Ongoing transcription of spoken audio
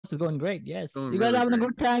is going great. Yes. Going You guys really having a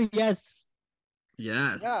great. good time? Yes.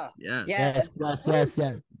 Yes. Yeah. Yes. Yes. Yes. Yes. Yes.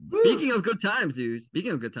 Yes. Speaking of good times, dude.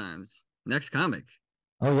 Speaking of good times. Next comic.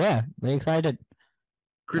 Oh yeah. Very excited.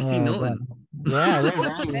 Kristine Oh God. Knowlton. Yeah. Very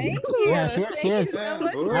value. Thank Yeah. you. She Thank you is. so Yeah.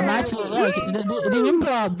 much for I'm having actually Woo. yeah.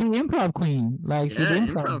 me. The improv queen. Like she's the Yeah,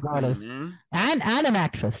 improv improv queen, goddess, man. and an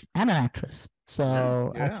actress and an actress. Yeah,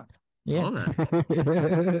 So Yeah. yeah. all that.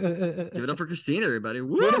 Give it up for Christine, everybody.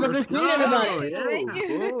 Woo! Give it up for Let's Christine, go! everybody. Yeah. Thank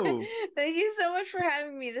you. Woo. Thank you so much for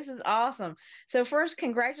having me. This is awesome. So first,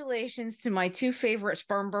 congratulations to my two favorite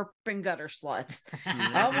sperm burping gutter sluts.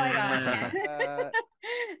 Oh my gosh. Uh,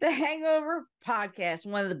 The Hangover podcast,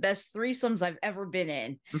 one of the best threesomes I've ever been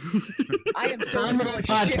in. I am so Comedy full of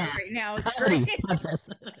shit podcast. right now. It's Comedy great. podcast.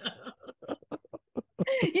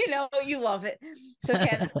 You know, you love it. So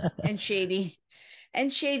Kevin and Shady.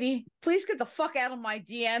 And Shady, please get the fuck out of my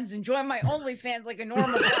DMs and join my OnlyFans like a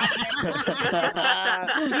normal person.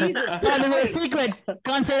 Jesus That is a Christ. secret.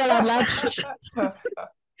 Can't say that out loud. Not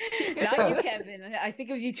you, Kevin. I think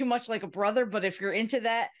of you too much like a brother, but if you're into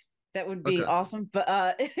that, that would be Okay. awesome.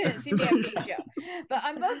 But see me after the show. But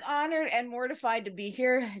I'm both honored and mortified to be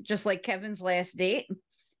here, just like Kevin's last date.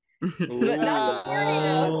 But not the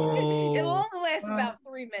party though. It'll Oh. only last about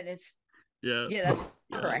 3 minutes. Yeah. Yeah, that's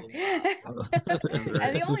correct.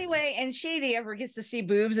 And the only way and Shady ever gets to see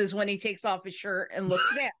boobs is when he takes off his shirt and looks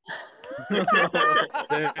down.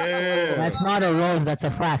 That's not a rose, that's a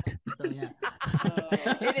fact. So yeah.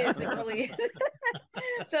 It is, it really is.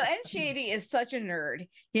 So and Shady is such a nerd.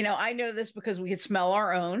 You know, I know this because we could smell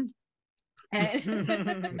our own. And but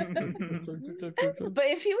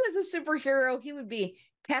if he was a superhero, he would be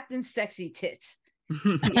Captain Sexy Tits.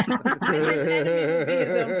 And his enemy would be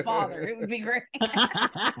his own father. It would be great.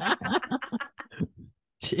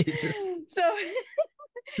 Jesus. So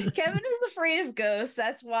Kevin is afraid of ghosts.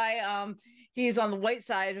 That's why he's on the white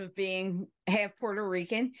side of being half Puerto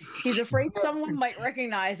Rican. He's afraid someone might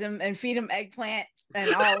recognize him and feed him eggplant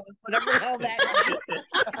and olives, whatever the hell that is.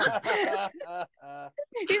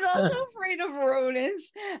 He's also afraid of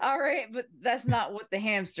rodents. All right, but that's not what the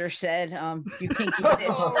hamster said. You kinky bitch.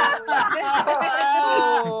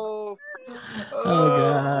 Oh. Oh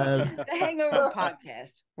God. The Hangover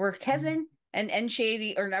podcast, where Kevin and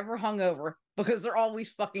Shady are never hungover because they're always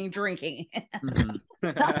fucking drinking. It's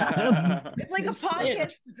like a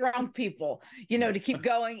podcast for drunk people, you know, to keep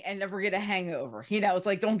going and never get a hangover. You know, it's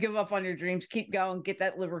like don't give up on your dreams, keep going, get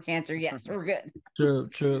that liver cancer. Yes, we're good. True.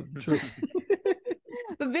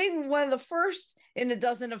 But being one of the first in a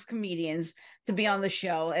dozen of comedians to be on the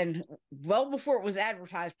show, and well before it was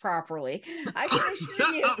advertised properly, I can assure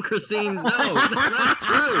Shut you. up, Christine. No, that's not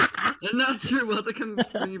true. That's not true. We'll have to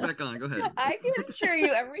bring you back on. Go ahead. I can assure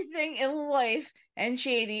you everything in life and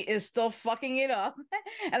Shady is still fucking it up.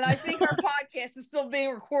 And I think our podcast is still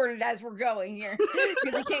being recorded as we're going here because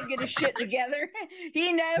he can't get his shit together.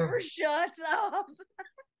 He never shuts up.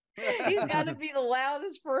 He's got to be the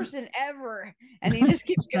loudest person ever. And he just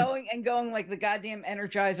keeps going and going like the goddamn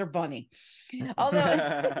Energizer Bunny.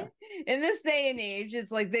 Although in this day and age,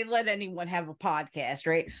 it's like they let anyone have a podcast,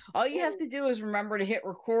 right? All you have to do is remember to hit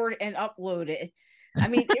record and upload it. I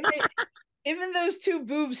mean, even those two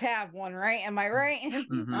boobs have one, right? Am I right?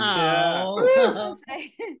 Oh.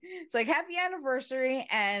 It's like happy anniversary,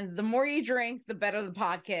 and the more you drink, the better the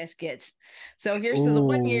podcast gets. So here's to the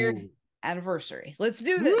 1 year Ooh. anniversary. Let's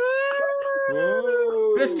do this.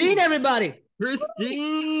 Christine, everybody.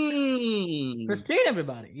 Christine,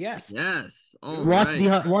 everybody. Yes. yes. All Watch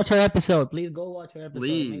right. watch her episode. Please go watch her episode.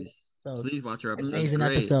 Please, So, please watch our episode. It's amazing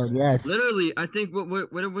great. episode. Yes. Literally, I think what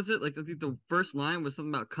was it? Like I think the first line was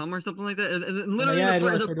something about cum or something like that. And literally yeah, it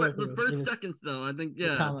the was. first seconds though, I think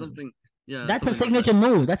common. something. Yeah, That's a something about signature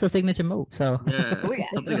move. That's a signature move. So that. Yeah, Oh, yeah.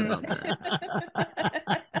 something about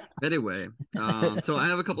that. Anyway, so I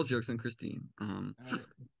have a couple jokes on Christine.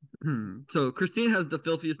 So Christine has the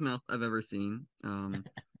filthiest mouth I've ever seen.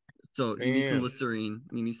 So you need some Damn. Listerine.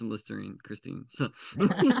 You need some Listerine, Christine. So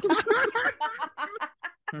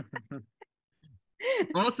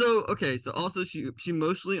also, okay, so also she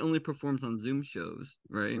mostly only performs on Zoom shows,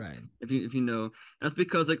 right? Right. If you know, that's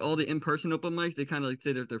because like all the in-person open mics, they kind of like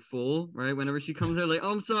say that they're full, right? Whenever she comes there, like,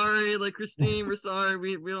 oh, I'm sorry, like Christine, we're sorry,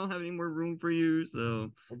 we don't have any more room for you.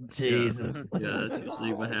 So Jesus. yeah, that's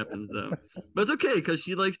usually what happens though. But it's okay because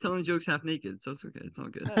she likes telling jokes half naked, so it's okay, it's all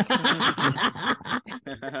good.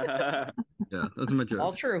 Yeah, those are my jokes.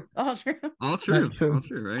 All true. All true. All true. True. All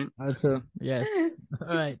true, right? Also, yes.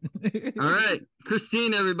 All right. All right,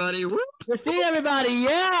 Christine, everybody. Woo! Christine, everybody.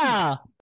 Yeah.